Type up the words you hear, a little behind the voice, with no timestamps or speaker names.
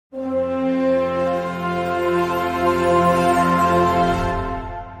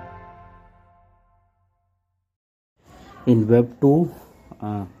In Web 2,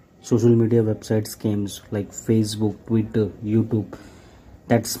 social media websites games like Facebook, Twitter, YouTube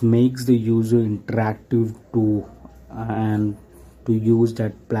that makes the user interactive to and to use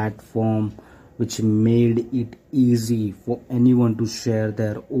that platform, which made it easy for anyone to share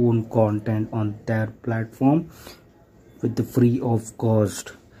their own content on their platform with the free of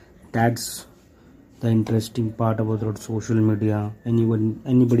cost. That's the interesting part about social media.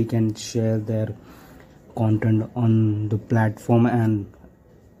 Anybody can share their content on the platform, and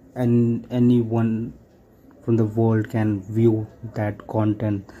anyone from the world can view that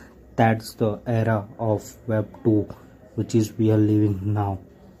content. That's the era of Web 2, which is we are living now.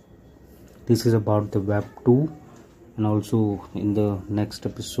 This is about the Web 2, and also in the next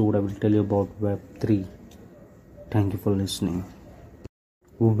episode I will tell you about Web 3. Thank you for listening.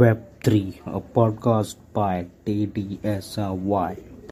 Web 3, a podcast by DDSRY.